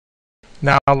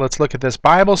Now let's look at this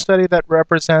Bible study that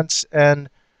represents and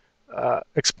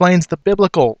explains the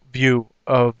biblical view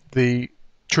of the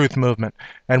truth movement.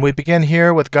 And we begin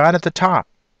here with God at the top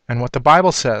and what the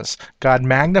Bible says. God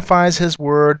magnifies his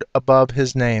word above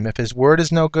his name. If his word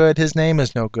is no good, his name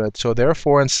is no good. So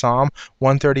therefore in Psalm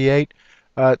 138,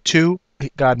 2,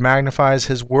 God magnifies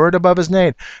his word above his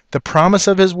name. The promise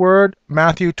of his word,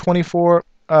 Matthew 24,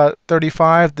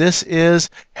 35, this is,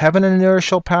 heaven and earth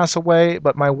shall pass away,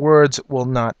 but my words will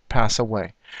not pass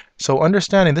away. So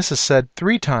understanding this is said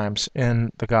 3 times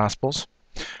in the Gospels.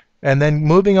 And then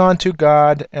moving on to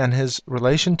God and his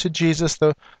relation to Jesus,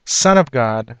 the Son of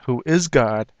God, who is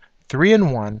God, 3 in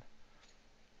 1.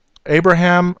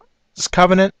 Abraham's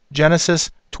covenant, Genesis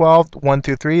 12, 1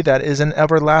 through 3, that is an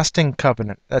everlasting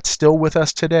covenant. That's still with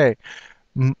us today.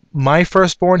 My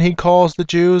firstborn he calls the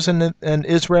Jews and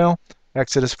Israel,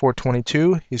 Exodus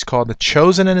 4:22. He's called the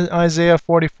chosen in Isaiah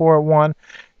 44:1.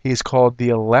 He's called the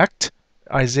elect,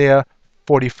 Isaiah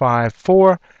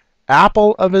 45:4.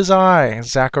 Apple of his eye,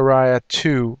 Zechariah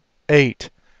 2:8.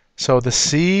 So the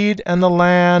seed and the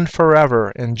land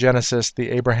forever in Genesis, the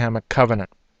Abrahamic covenant.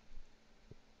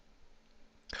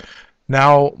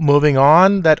 Now moving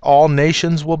on, that all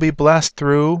nations will be blessed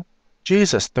through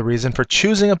Jesus. The reason for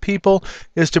choosing a people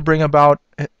is to bring about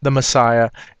the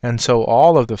Messiah. And so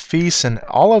all of the feasts and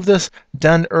all of this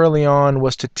done early on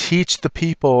was to teach the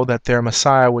people that their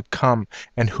Messiah would come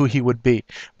and who he would be.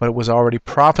 But it was already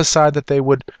prophesied that they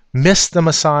would miss the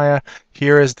Messiah.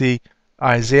 Here is the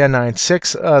Isaiah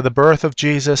 9:6, the birth of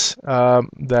Jesus, and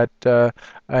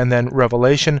then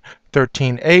Revelation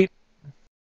 13:8,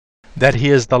 that he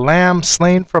is the Lamb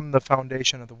slain from the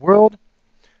foundation of the world.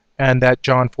 And that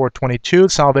John 4:22,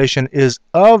 salvation is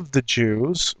of the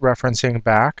Jews, referencing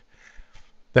back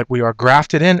that we are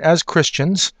grafted in as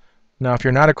Christians. Now, if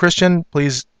you're not a Christian,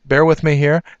 please bear with me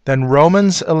here. Then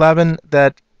Romans 11,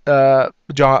 that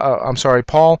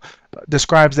Paul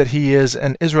describes that he is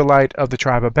an Israelite of the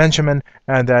tribe of Benjamin,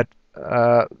 and that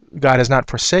God has not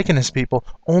forsaken his people,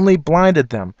 only blinded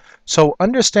them. So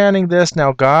understanding this,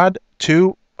 now God,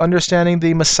 too, understanding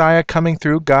the Messiah coming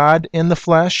through, God in the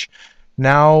flesh.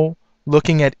 Now,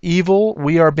 looking at evil,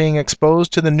 we are being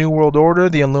exposed to the New World Order,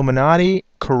 the Illuminati,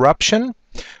 corruption.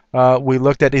 We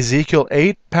looked at Ezekiel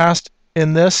 8 past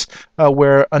in this,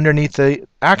 where underneath the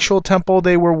actual temple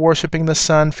they were worshiping the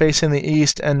sun facing the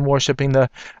east and worshiping the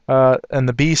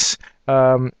beasts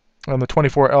and the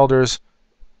 24 elders,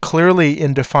 clearly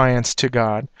in defiance to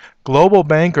God. Global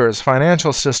bankers,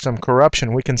 financial system,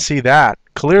 corruption, we can see that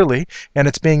clearly, and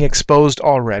it's being exposed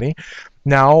already.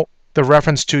 Now, the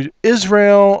reference to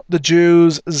Israel, the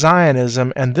Jews,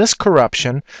 Zionism, and this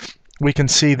corruption, we can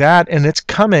see that, and it's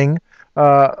coming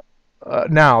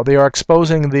now. They are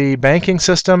exposing the banking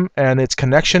system and its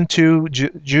connection to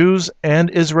Jews and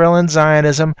Israel and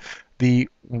Zionism. The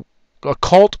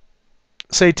occult,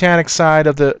 satanic side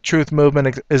of the truth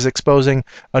movement is exposing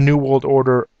a new world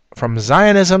order from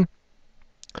Zionism.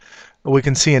 We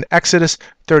can see in Exodus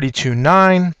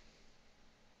 32:9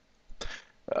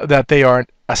 that they are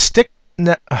a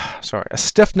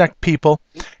stiff-necked people.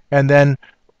 And then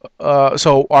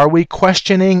so are we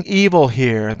questioning evil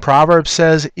here? Proverbs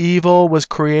says evil was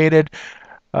created,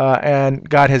 and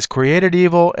God has created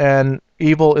evil, and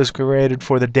evil is created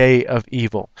for the day of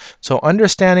evil. So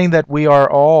understanding that we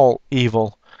are all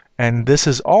evil, and this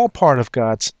is all part of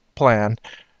God's plan.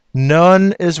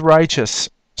 None is righteous.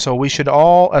 So we should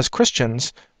all, as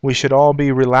Christians, we should all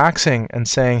be relaxing and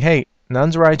saying, hey,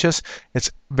 none's righteous.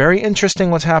 It's very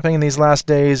interesting what's happening in these last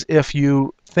days. If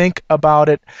you think about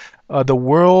it, the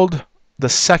world, the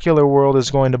secular world,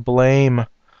 is going to blame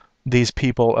these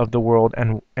people of the world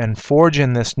and forge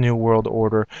in this new world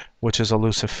order, which is a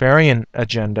Luciferian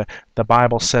agenda. The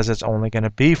Bible says it's only going to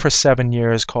be for 7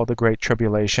 years, called the Great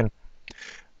Tribulation.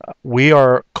 We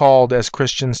are called as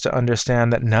Christians to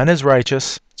understand that none is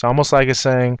righteous. It's almost like it's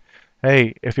saying,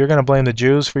 hey, if you're going to blame the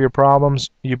Jews for your problems,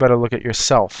 you better look at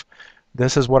yourself.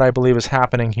 This is what I believe is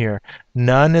happening here.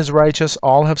 None is righteous,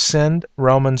 all have sinned,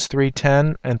 Romans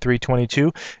 3:10 and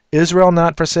 3:22. Israel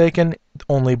not forsaken,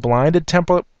 only blinded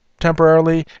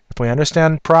temporarily. If we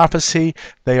understand prophecy,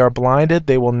 they are blinded.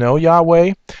 They will know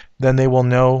Yahweh, then they will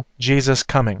know Jesus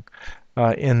coming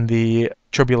in the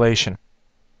tribulation.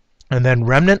 And then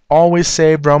remnant always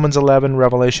saved, Romans 11,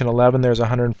 Revelation 11. There's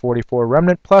 144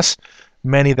 remnant, plus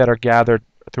many that are gathered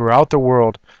throughout the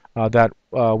world that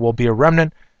will be a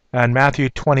remnant. And Matthew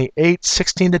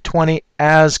 28:16-20,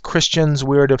 as Christians,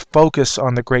 we're to focus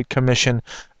on the Great Commission,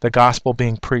 the gospel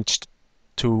being preached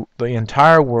to the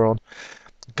entire world.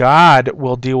 God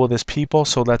will deal with his people,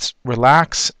 so let's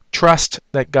relax, trust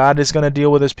that God is going to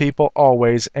deal with his people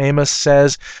always. Amos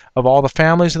says, of all the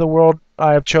families of the world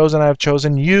I have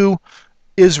chosen you,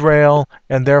 Israel,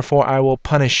 and therefore I will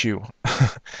punish you.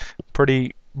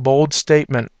 Pretty bold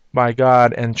statement by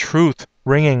God, and truth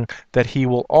ringing that he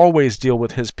will always deal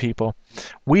with his people.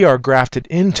 We are grafted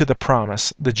into the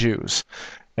promise, the Jews.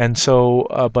 And so,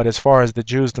 but as far as the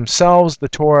Jews themselves, the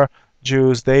Torah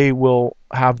Jews, they will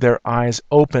have their eyes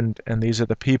opened, and these are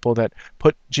the people that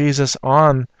put Jesus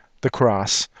on the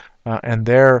cross, and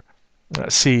their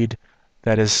seed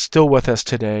that is still with us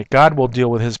today. God will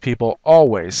deal with his people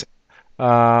always.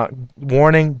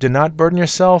 Warning, do not burden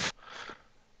yourself.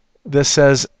 This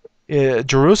says,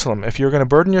 Jerusalem. If you're going to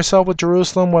burden yourself with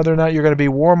Jerusalem, whether or not you're going to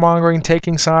be warmongering,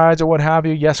 taking sides, or what have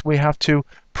you, yes, we have to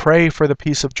pray for the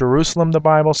peace of Jerusalem, the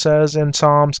Bible says in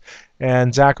Psalms,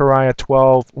 and Zechariah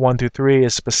 12:1-3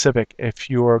 is specific. If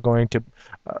you are going to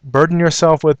burden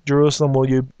yourself with Jerusalem,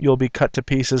 you'll be cut to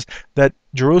pieces, that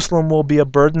Jerusalem will be a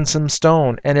burdensome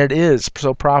stone, and it is.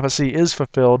 So prophecy is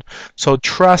fulfilled. So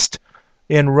trust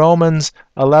in Romans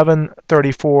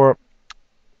 11:34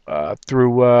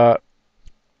 through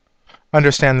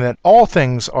understanding that all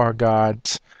things are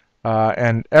God's,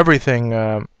 and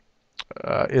everything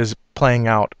is playing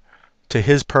out to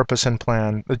his purpose and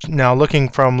plan. Now, looking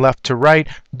from left to right,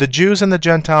 the Jews and the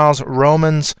Gentiles,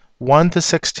 Romans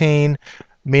 1-16,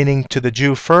 meaning to the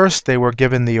Jew first, they were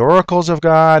given the oracles of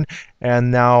God,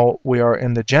 and now we are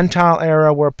in the Gentile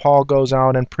era where Paul goes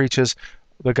out and preaches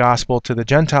the gospel to the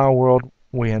Gentile world.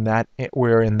 We're in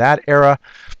that era,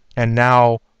 and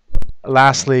now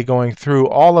lastly, going through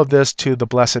all of this to the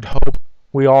blessed hope.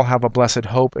 We all have a blessed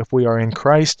hope if we are in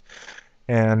Christ,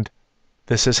 and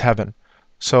this is heaven.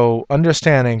 So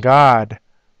understanding God,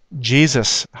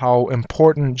 Jesus, how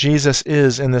important Jesus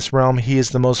is in this realm. He is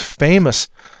the most famous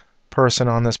person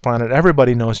on this planet.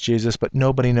 Everybody knows Jesus, but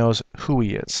nobody knows who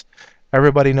he is.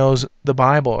 Everybody knows the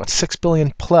Bible. It's 6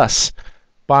 billion plus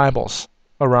Bibles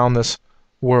around this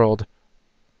world.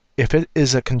 If it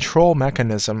is a control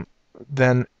mechanism,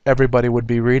 then everybody would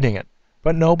be reading it.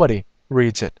 But nobody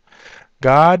reads it.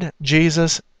 God,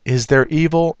 Jesus, is there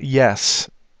evil? Yes.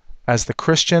 As the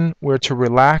Christian, we're to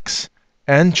relax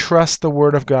and trust the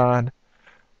Word of God.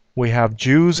 We have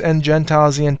Jews and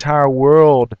Gentiles. The entire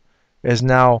world is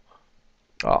now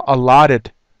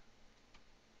allotted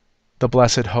the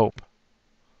blessed hope.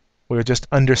 We're just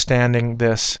understanding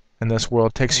this in this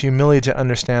world. It takes humility to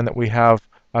understand that we have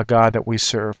a God that we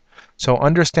serve. So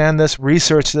understand this,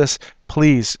 research this.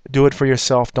 Please do it for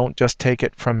yourself. Don't just take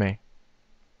it from me.